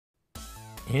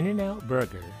In-N-Out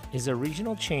Burger is a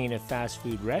regional chain of fast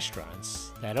food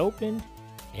restaurants that opened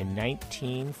in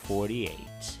 1948.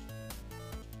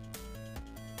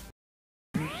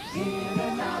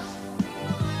 In-N-Out,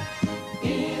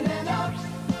 In-N-Out,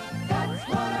 that's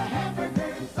what a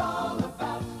hamburger is all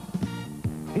about.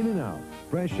 In-N-Out,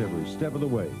 fresh every step of the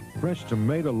way. Fresh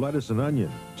tomato, lettuce, and onion.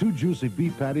 2 juicy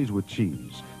beef patties with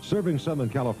cheese. Serving Southern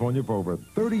California for over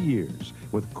 30 years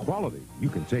with quality you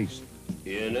can taste.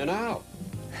 In-N-Out.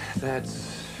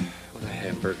 That's what a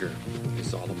hamburger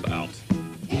is all about.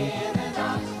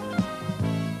 In-N-Out,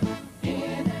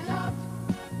 In-N-Out,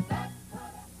 that's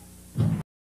what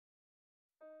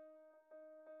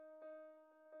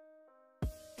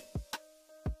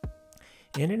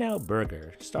In-N-Out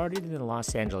Burger started in the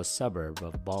Los Angeles suburb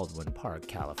of Baldwin Park,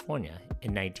 California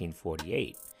in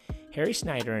 1948. Harry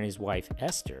Snyder and his wife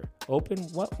Esther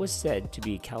opened what was said to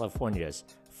be California's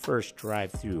first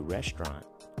drive-through restaurant.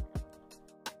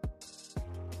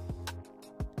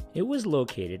 It was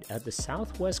located at the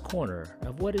southwest corner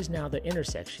of what is now the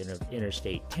intersection of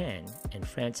Interstate 10 and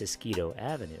Francisquito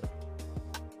Avenue.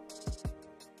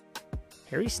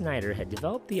 Harry Snyder had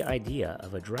developed the idea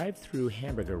of a drive-through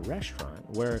hamburger restaurant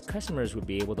where customers would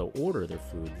be able to order their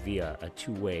food via a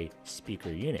two-way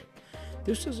speaker unit.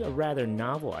 This was a rather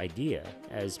novel idea,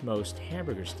 as most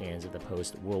hamburger stands of the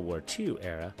post-World War II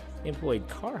era employed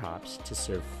car hops to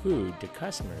serve food to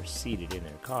customers seated in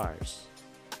their cars.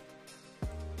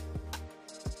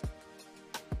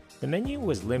 The menu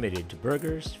was limited to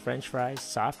burgers, french fries,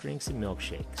 soft drinks, and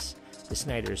milkshakes. The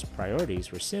Snyders'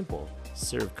 priorities were simple: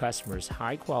 serve customers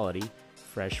high-quality,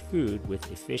 fresh food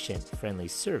with efficient, friendly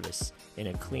service in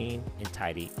a clean and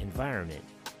tidy environment.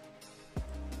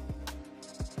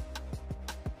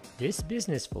 This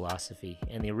business philosophy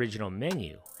and the original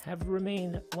menu have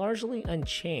remained largely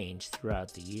unchanged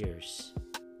throughout the years.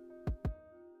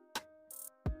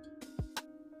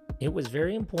 It was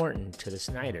very important to the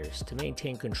Snyders to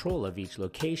maintain control of each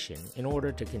location in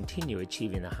order to continue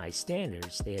achieving the high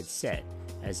standards they had set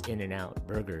as In-N-Out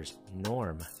Burger's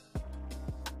norm.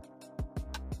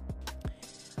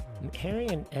 Harry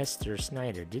and Esther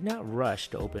Snyder did not rush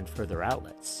to open further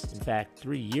outlets. In fact,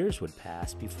 3 years would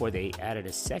pass before they added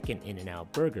a second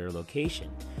In-N-Out Burger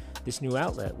location. This new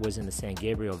outlet was in the San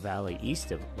Gabriel Valley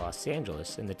east of Los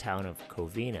Angeles in the town of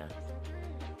Covina.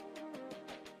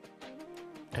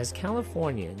 As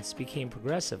Californians became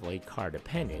progressively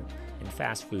car-dependent and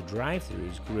fast food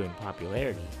drive-thrus grew in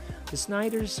popularity, the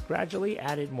Snyders gradually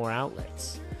added more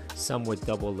outlets, some with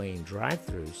double-lane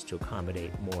drive-thrus to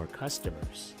accommodate more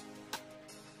customers.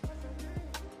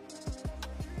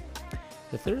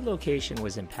 The third location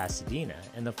was in Pasadena,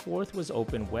 and the fourth was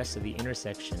opened west of the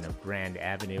intersection of Grand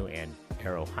Avenue and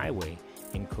Arrow Highway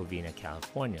in Covina,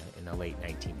 California in the late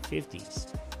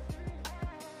 1950s.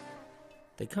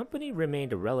 The company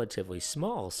remained a relatively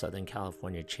small Southern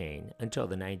California chain until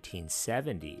the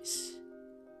 1970s.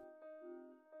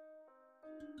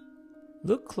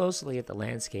 Look closely at the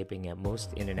landscaping at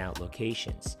most In-N-Out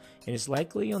locations, and it's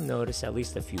likely you'll notice at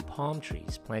least a few palm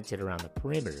trees planted around the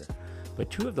perimeter, but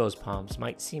 2 of those palms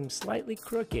might seem slightly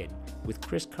crooked, with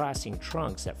crisscrossing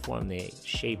trunks that form the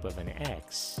shape of an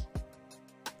X.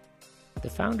 The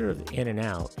founder of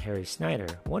In-N-Out, Harry Snyder,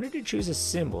 wanted to choose a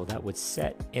symbol that would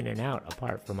set In-N-Out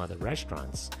apart from other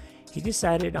restaurants. He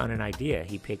decided on an idea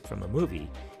he picked from a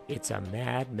movie, It's a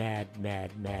Mad, Mad,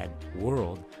 Mad, Mad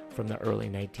World, from the early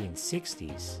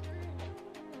 1960s.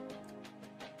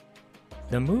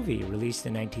 The movie, released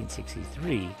in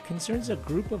 1963, concerns a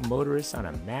group of motorists on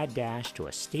a mad dash to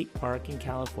a state park in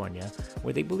California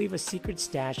where they believe a secret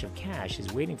stash of cash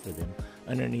is waiting for them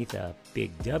underneath a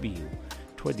big W.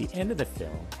 Toward the end of the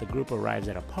film, the group arrives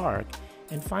at a park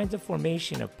and finds a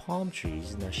formation of palm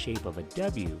trees in the shape of a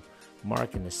W,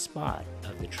 marking the spot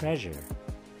of the treasure.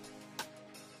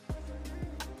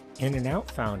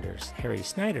 In-N-Out founders Harry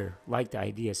Snyder liked the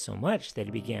idea so much that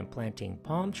he began planting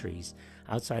palm trees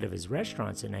outside of his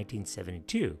restaurants in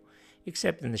 1972,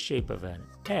 except in the shape of an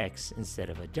X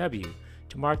instead of a W,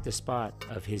 to mark the spot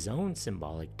of his own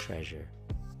symbolic treasure.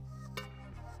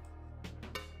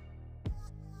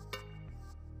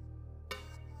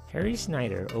 Harry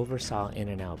Snyder oversaw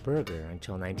In-N-Out Burger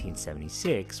until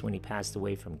 1976 when he passed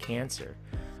away from cancer.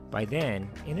 By then,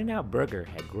 In-N-Out Burger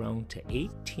had grown to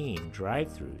 18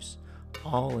 drive-thrus,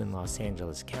 all in Los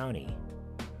Angeles County.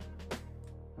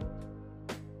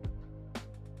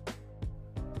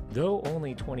 Though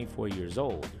only 24 years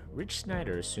old, Rich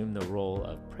Snyder assumed the role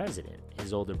of president.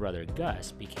 His older brother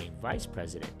Gus became vice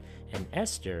president, and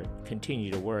Esther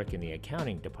continued to work in the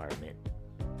accounting department.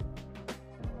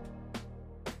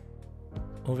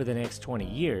 Over the next 20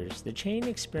 years, the chain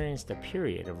experienced a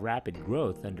period of rapid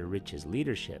growth under Rich's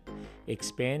leadership,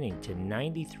 expanding to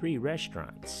 93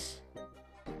 restaurants.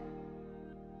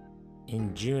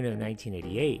 In June of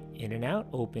 1988, In-N-Out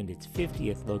opened its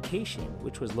 50th location,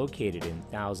 which was located in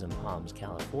Thousand Palms,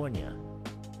 California.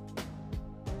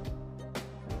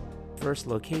 First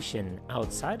location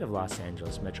outside of Los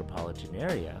Angeles metropolitan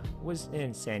area was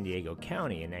in San Diego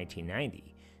County in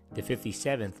 1990, the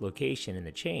 57th location in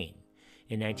the chain.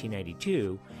 In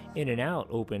 1992, In-N-Out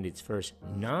opened its first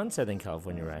non-Southern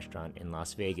California restaurant in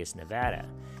Las Vegas, Nevada.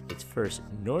 Its first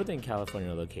Northern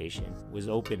California location was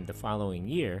opened the following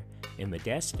year in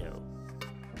Modesto.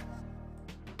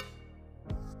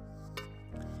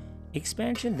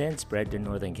 Expansion then spread to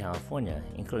Northern California,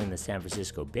 including the San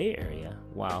Francisco Bay Area,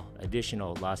 while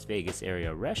additional Las Vegas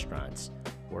area restaurants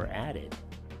were added.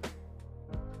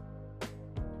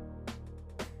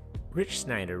 Rich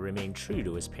Snyder remained true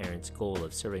to his parents' goal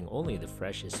of serving only the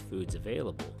freshest foods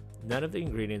available. None of the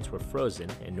ingredients were frozen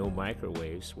and no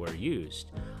microwaves were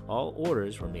used. All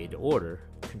orders were made to order,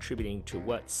 contributing to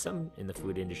what some in the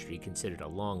food industry considered a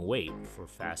long wait for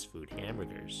fast food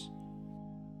hamburgers.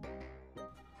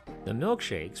 The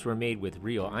milkshakes were made with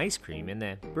real ice cream and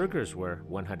the burgers were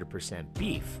 100%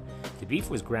 beef. The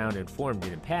beef was ground and formed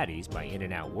into patties by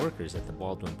In-N-Out workers at the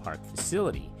Baldwin Park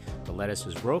facility. The lettuce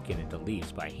was broken into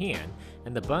leaves by hand,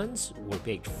 and the buns were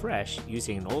baked fresh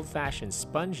using an old-fashioned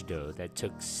sponge dough that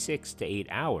took 6 to 8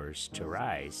 hours to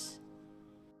rise.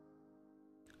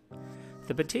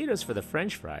 The potatoes for the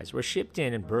French fries were shipped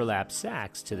in burlap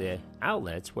sacks to the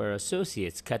outlets where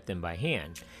associates cut them by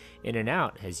hand.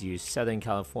 In-N-Out has used Southern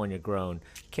California-grown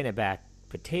Kennebec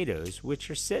potatoes, which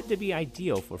are said to be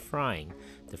ideal for frying.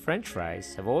 The French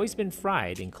fries have always been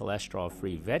fried in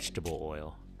cholesterol-free vegetable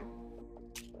oil.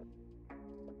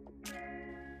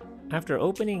 After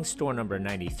opening store number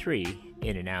 93,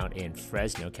 In-N-Out in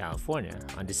Fresno, California,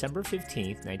 on December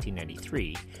 15,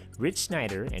 1993, Rich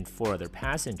Snyder and 4 other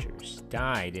passengers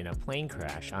died in a plane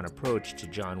crash on approach to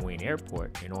John Wayne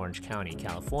Airport in Orange County,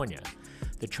 California.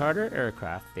 The charter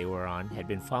aircraft they were on had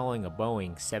been following a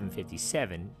Boeing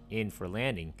 757 in for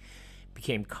landing,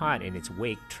 became caught in its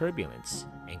wake turbulence,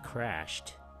 and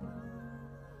crashed.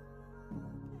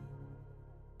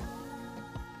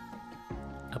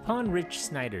 Upon Rich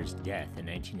Snyder's death in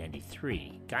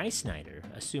 1993, Guy Snyder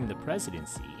assumed the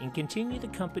presidency and continued the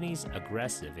company's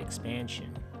aggressive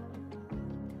expansion.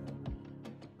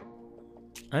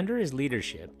 Under his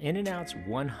leadership, In-N-Out's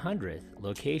 100th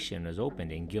location was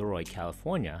opened in Gilroy,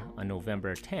 California on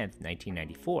November 10,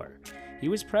 1994. He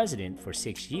was president for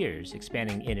 6 years,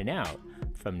 expanding In-N-Out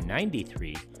from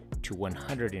 93 to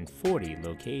 140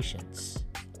 locations.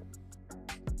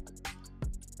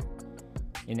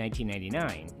 In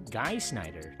 1999, Guy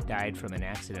Snyder died from an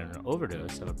accidental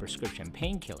overdose of a prescription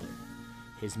painkiller.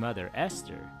 His mother,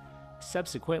 Esther,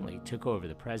 subsequently took over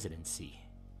the presidency.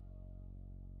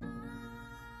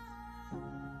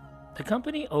 The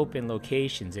company opened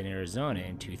locations in Arizona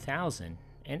in 2000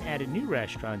 and added new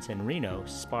restaurants in Reno,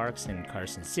 Sparks, and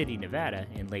Carson City, Nevada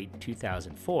in late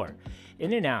 2004.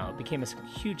 In-N-Out became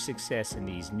a huge success in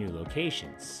these new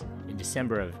locations. In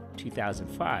December of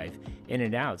 2005,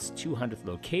 In-N-Out's 200th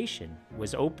location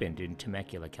was opened in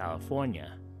Temecula,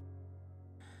 California.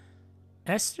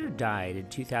 Esther died in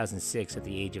 2006 at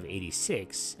the age of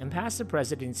 86 and passed the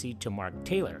presidency to Mark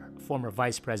Taylor, former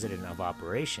vice president of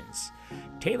operations.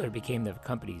 Taylor became the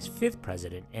company's 5th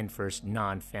president and first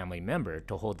non-family member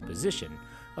to hold the position,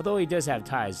 although he does have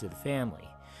ties to the family.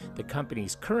 The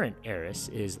company's current heiress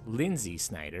is Lynsi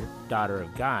Snyder, daughter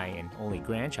of Guy and only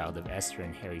grandchild of Esther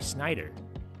and Harry Snyder.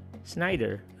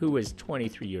 Snyder, who was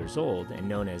 23 years old and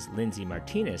known as Lindsay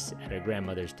Martinez at her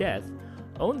grandmother's death,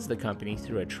 owns the company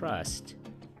through a trust.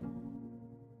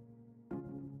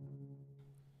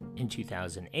 In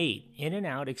 2008,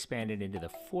 In-N-Out expanded into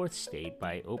the 4th state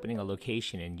by opening a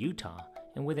location in Utah,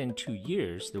 and within 2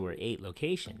 years there were 8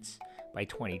 locations. By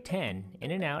 2010,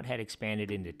 In-N-Out had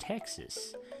expanded into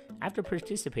Texas. After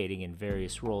participating in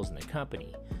various roles in the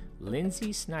company,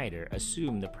 Lynsi Snyder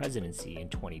assumed the presidency in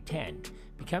 2010,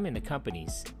 becoming the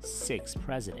company's 6th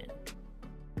president.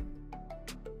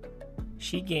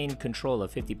 She gained control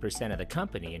of 50% of the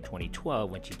company in 2012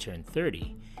 when she turned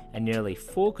 30, and nearly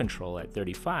full control at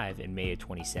 35 in May of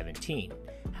 2017.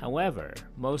 However,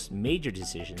 most major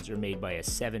decisions are made by a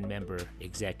 7-member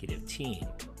executive team.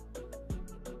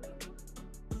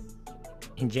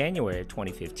 In January of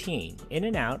 2015,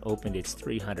 In-N-Out opened its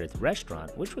 300th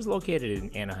restaurant, which was located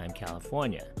in Anaheim,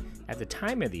 California. At the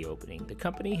time of the opening, the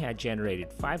company had generated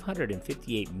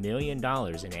 $558 million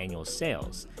in annual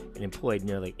sales and employed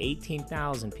nearly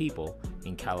 18,000 people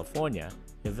in California,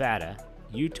 Nevada,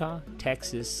 Utah,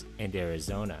 Texas, and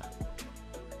Arizona.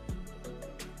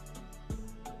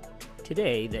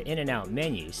 Today, the In-N-Out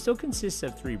menu still consists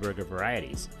of 3 burger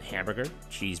varieties: a hamburger,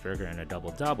 cheeseburger, and a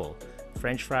double-double.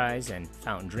 French fries and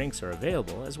fountain drinks are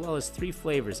available, as well as 3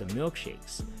 flavors of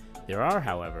milkshakes. There are,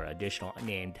 however, additional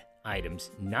named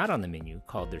items not on the menu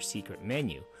called their secret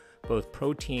menu. Both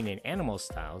protein and animal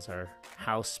styles are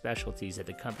house specialties that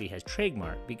the company has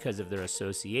trademarked because of their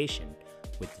association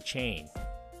with the chain.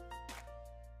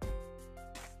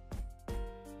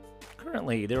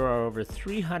 Currently, there are over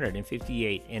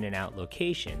 358 In-N-Out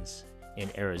locations in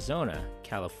Arizona,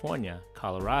 California,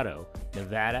 Colorado,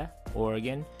 Nevada,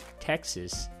 Oregon,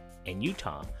 Texas, and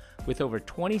Utah, with over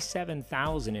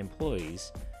 27,000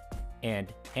 employees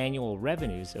and annual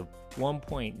revenues of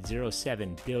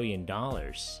 $1.07 billion.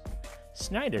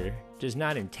 Snyder does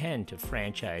not intend to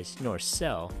franchise nor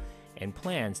sell, and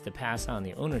plans to pass on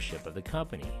the ownership of the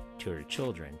company to her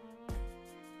children.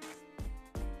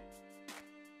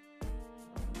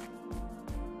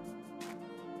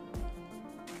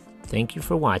 Thank you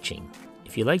for watching.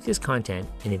 If you like this content,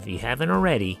 and if you haven't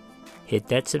already, hit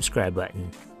that subscribe button.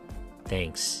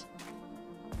 Thanks.